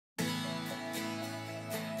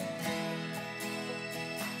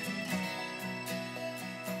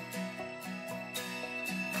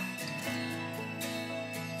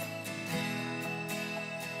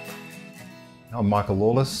I'm Michael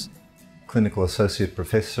Lawless, Clinical Associate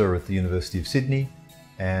Professor at the University of Sydney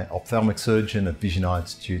and Ophthalmic Surgeon at Vision Eye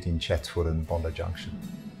Institute in Chatswood and Bondi Junction.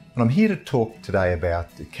 And I'm here to talk today about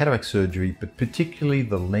cataract surgery, but particularly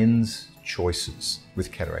the lens choices with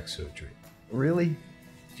cataract surgery. Really?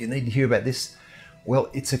 Do you need to hear about this? Well,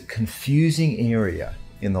 it's a confusing area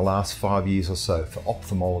in the last 5 years or so for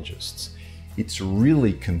ophthalmologists. It's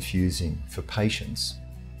really confusing for patients,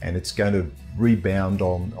 and it's going to rebound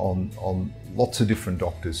on lots of different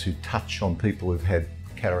doctors who touch on people who've had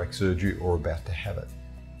cataract surgery or are about to have it.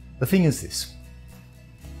 The thing is this: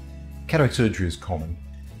 cataract surgery is common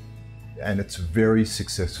and it's very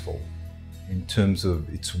successful in terms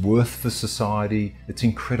of its worth for society. It's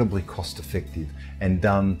incredibly cost effective and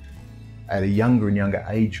done at a younger and younger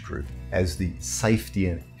age group. As the safety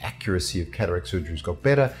and accuracy of cataract surgery has got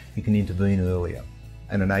better, you can intervene earlier.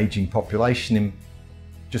 And an aging population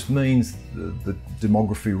just means the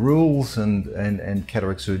demography rules and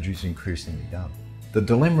cataract surgery is increasingly done. The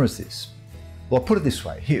dilemma is this. Well, I'll put it this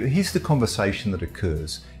way. Here's the conversation that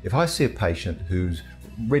occurs. If I see a patient who's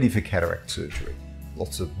ready for cataract surgery,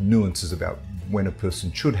 lots of nuances about when a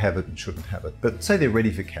person should have it and shouldn't have it, but say they're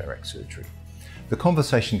ready for cataract surgery, the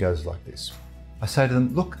conversation goes like this. I say to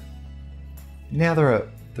them, look, now there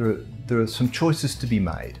are some choices to be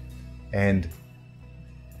made, and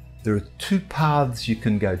there are two paths you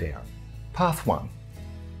can go down. Path one,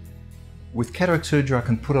 with cataract surgery I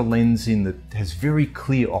can put a lens in that has very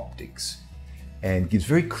clear optics and gives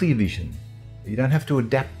very clear vision. You don't have to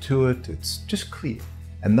adapt to it, it's just clear.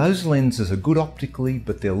 And those lenses are good optically,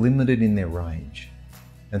 but they're limited in their range.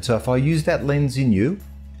 And so if I use that lens in you,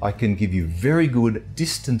 I can give you very good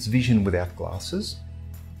distance vision without glasses,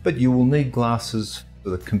 but you will need glasses for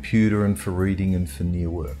the computer and for reading and for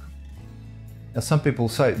near work. Now some people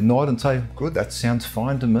nod and say, good, that sounds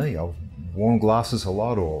fine to me. I've worn glasses a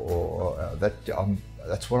lot,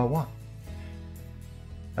 that's what I want.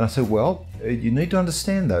 And I say, well, you need to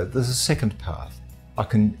understand though, there's a second path.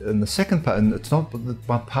 And the second part, and it's not that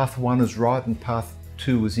my path one is right and path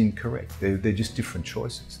two is incorrect. They're just different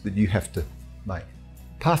choices that you have to make.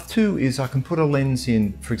 Path two is I can put a lens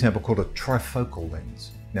in, for example, called a trifocal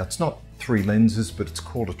lens. Now it's not 3 lenses, but it's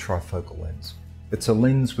called a trifocal lens. It's a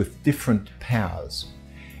lens with different powers,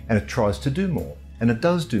 and it tries to do more, and it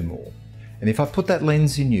does do more. And if I put that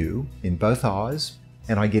lens in you, in both eyes,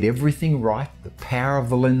 and I get everything right, the power of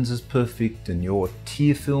the lens is perfect, and your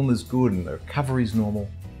tear film is good, and the recovery is normal,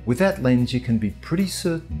 with that lens you can be pretty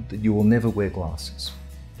certain that you will never wear glasses.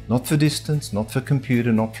 Not for distance, not for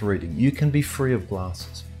computer, not for reading. You can be free of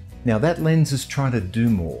glasses. Now that lens is trying to do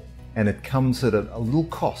more, and it comes at a little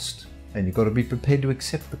cost, and you've got to be prepared to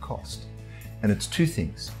accept the cost. And it's two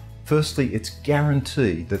things. Firstly, it's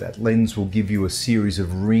guaranteed that that lens will give you a series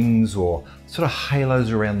of rings or sort of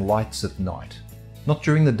halos around lights at night. Not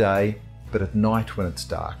during the day, but at night when it's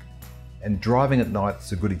dark. And driving at night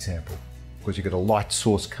is a good example, because you get a light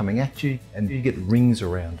source coming at you and you get rings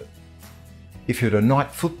around it. If you're at a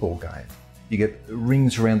night football game, you get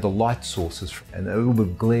rings around the light sources and a little bit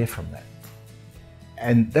of glare from that.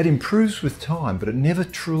 And that improves with time, but it never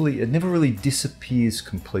really disappears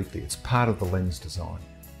completely. It's part of the lens design.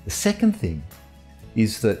 The second thing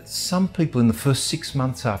is that some people in the first 6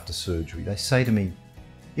 months after surgery, they say to me,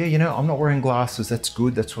 yeah, you know, I'm not wearing glasses, that's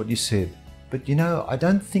good, that's what you said. But you know, I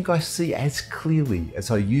don't think I see as clearly as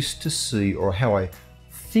I used to see, or how I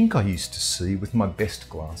think I used to see with my best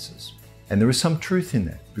glasses. And there is some truth in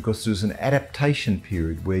that, because there's an adaptation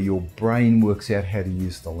period where your brain works out how to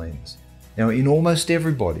use the lens. Now, in almost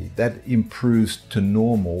everybody, that improves to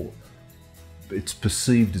normal. It's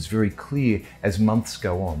perceived as very clear as months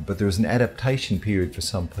go on, but there is an adaptation period for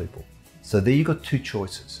some people. So there you've got two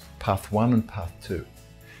choices, path one and path two.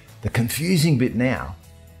 The confusing bit now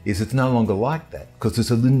is it's no longer like that, because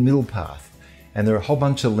there's a middle path, and there are a whole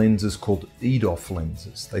bunch of lenses called EDO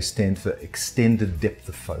lenses. They stand for extended depth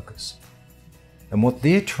of focus. And what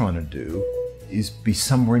they're trying to do is be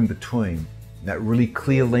somewhere in between that really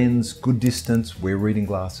clear lens, good distance, wear reading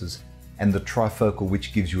glasses, and the trifocal,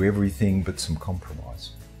 which gives you everything but some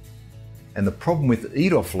compromise. And the problem with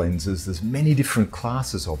EDO lenses, there's many different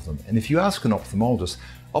classes of them. And if you ask an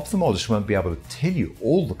ophthalmologist won't be able to tell you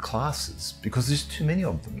all the classes because there's too many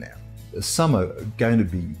of them now. Some are going to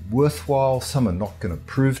be worthwhile, some are not going to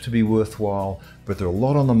prove to be worthwhile, but there are a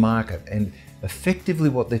lot on the market. And effectively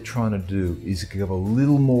what they're trying to do is give a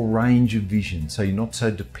little more range of vision, so you're not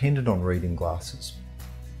so dependent on reading glasses,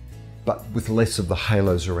 but with less of the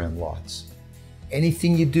halos around lights.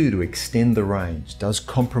 Anything you do to extend the range does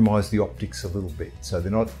compromise the optics a little bit,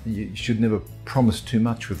 so you should never promise too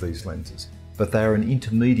much with these lenses. but they're an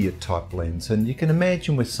intermediate type lens. And you can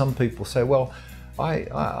imagine with some people say, well,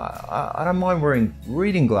 I don't mind wearing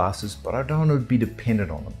reading glasses, but I don't want to be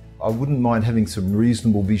dependent on them. I wouldn't mind having some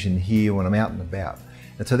reasonable vision here when I'm out and about.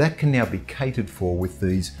 And so that can now be catered for with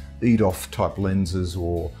these EDO type lenses,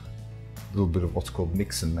 or a little bit of what's called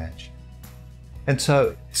mix and match. And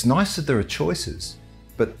so it's nice that there are choices,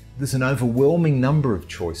 but there's an overwhelming number of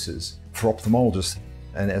choices for ophthalmologists,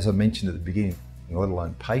 and as I mentioned at the beginning, let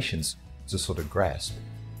alone patients, to sort of grasp.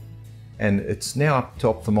 And it's now up to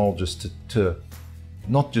ophthalmologists to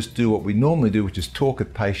not just do what we normally do, which is talk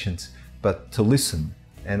at patients, but to listen.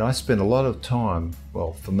 And I spend a lot of time,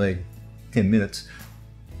 well, for me, 10 minutes,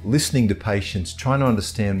 listening to patients, trying to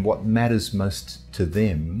understand what matters most to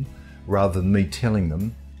them rather than me telling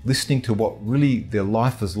them, listening to what really their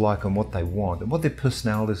life is like and what they want and what their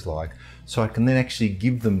personality is like, so I can then actually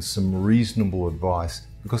give them some reasonable advice.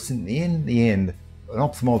 Because in the end, an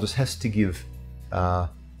ophthalmologist has to give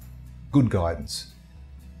good guidance.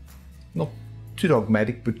 Not too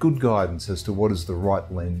dogmatic, but good guidance as to what is the right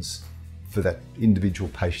lens for that individual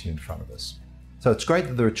patient in front of us. So it's great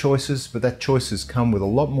that there are choices, but that choices come with a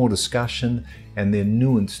lot more discussion, and they're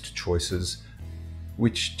nuanced choices,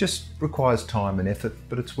 which just requires time and effort,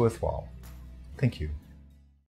 but it's worthwhile. Thank you.